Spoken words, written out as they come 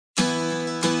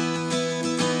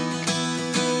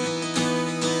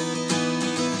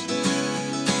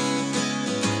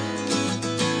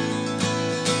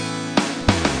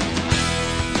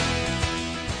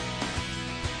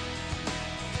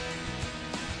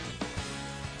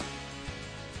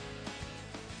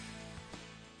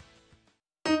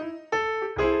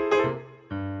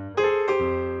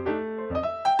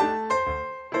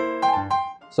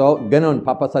So, ganun,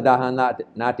 papasadahan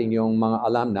natin yung mga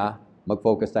alam na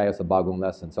mag-focus tayo sa bagong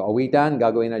lesson. So, awitan,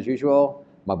 gagawin as usual,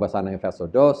 magbasa ng Efeso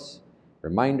 2,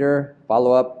 reminder,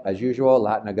 follow-up as usual,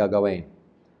 lahat na gagawin.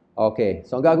 Okay,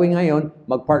 so ang gagawin ngayon,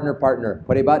 mag-partner-partner.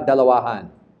 Pwede ba? Dalawahan.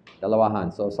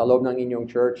 So, sa loob ng inyong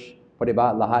church, pwede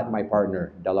ba? Lahat may partner.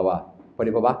 Dalawa.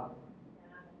 Pwede ba?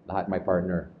 Lahat may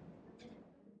partner.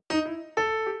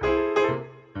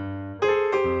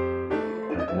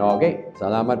 Okay,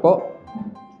 salamat po.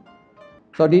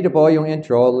 So dito po yung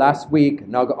intro. Last week,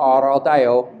 nag-aaral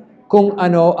tayo kung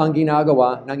ano ang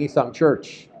ginagawa ng isang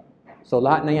church. So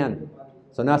lahat na yan.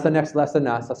 So nasa next lesson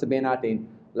na, sasabihin natin,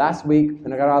 last week,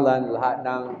 pinag-aralan lahat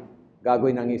ng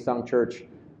gagawin ng isang church.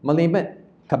 Malimit,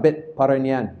 kabit pa rin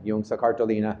yan, yung sa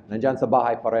cartolina. Nandyan sa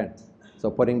bahay pa rin.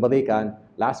 So pwedeng balikan.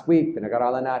 Last week,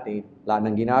 pinag-aralan natin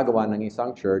lahat ng ginagawa ng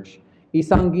isang church.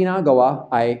 Isang ginagawa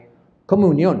ay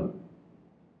komunyon.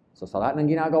 So sa lahat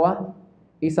ng ginagawa,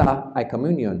 isa ay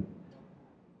komunyon.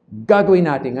 Gagawin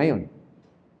natin ngayon.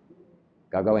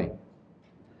 Gagawin.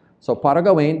 So para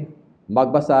gawin,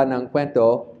 magbasa ng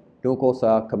kwento tungkol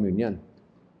sa komunyon.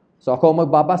 So ako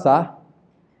magbabasa,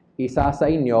 isa sa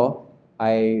inyo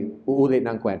ay uulit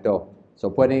ng kwento. So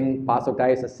pwedeng pasok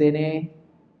tayo sa sine,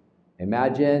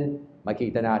 imagine,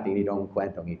 makita natin itong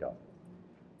kwentong ito.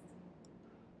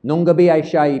 Nung gabi ay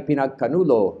siya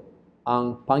pinagkanulo,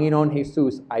 ang Panginoon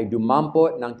Jesus ay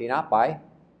dumampot ng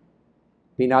tinapay,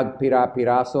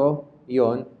 pinagpira-piraso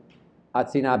iyon, at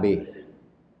sinabi,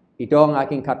 ito ang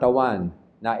aking katawan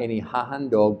na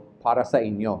inihahandog para sa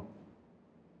inyo.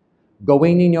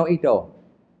 Gawin ninyo ito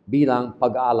bilang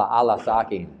pag-aalaala sa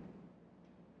akin.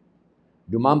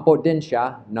 Dumampot din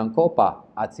siya ng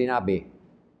kopa at sinabi,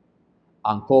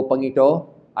 ang kopang ito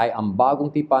ay ang bagong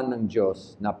tipan ng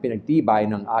Diyos na pinagtibay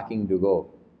ng aking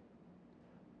dugo.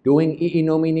 Tuwing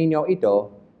iinumin ninyo ito,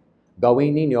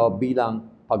 gawin ninyo bilang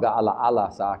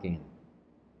pag-aalaala sa akin.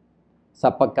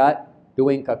 Sapagkat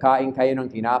tuwing kakain kayo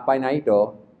ng tinapay na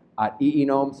ito at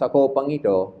iinom sa kopang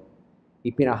ito,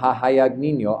 ipinahahayag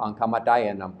ninyo ang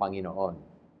kamatayan ng Panginoon.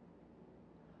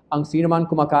 Ang sinuman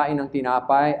kumakain ng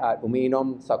tinapay at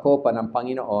umiinom sa kopa ng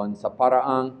Panginoon sa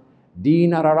paraang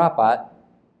di nararapat,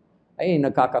 ay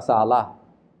nagkakasala.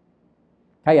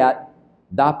 Kaya't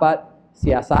dapat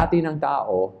siyasatin ng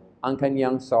tao ang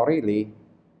kanyang sarili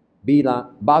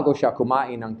bago siya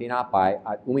kumain ng tinapay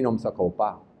at uminom sa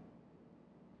kopa.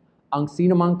 Ang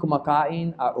sinumang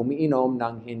kumakain at umiinom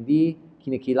ng hindi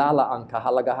kinikilala ang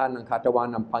kahalagahan ng katawan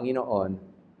ng Panginoon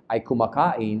ay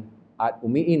kumakain at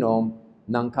umiinom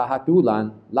ng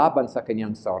kahatulan laban sa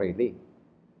kanyang sarili.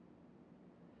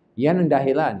 Yan ang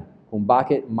dahilan kung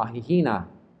bakit mahihina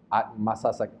at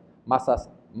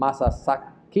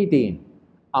masasakitin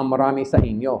ang marami sa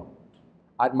inyo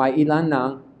at may ilan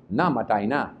nang namatay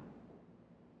na.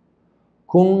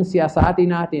 Kung siyasatin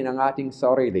natin ang ating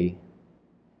sarili,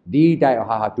 di tayo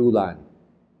hahatulan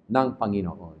ng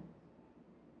Panginoon.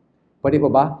 Pwede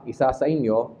po ba, isa sa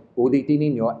inyo, ulitin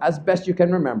ninyo, as best you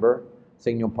can remember,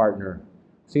 sa inyong partner.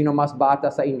 Sino mas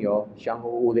bata sa inyo, siyang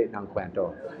uulit ng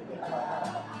kwento.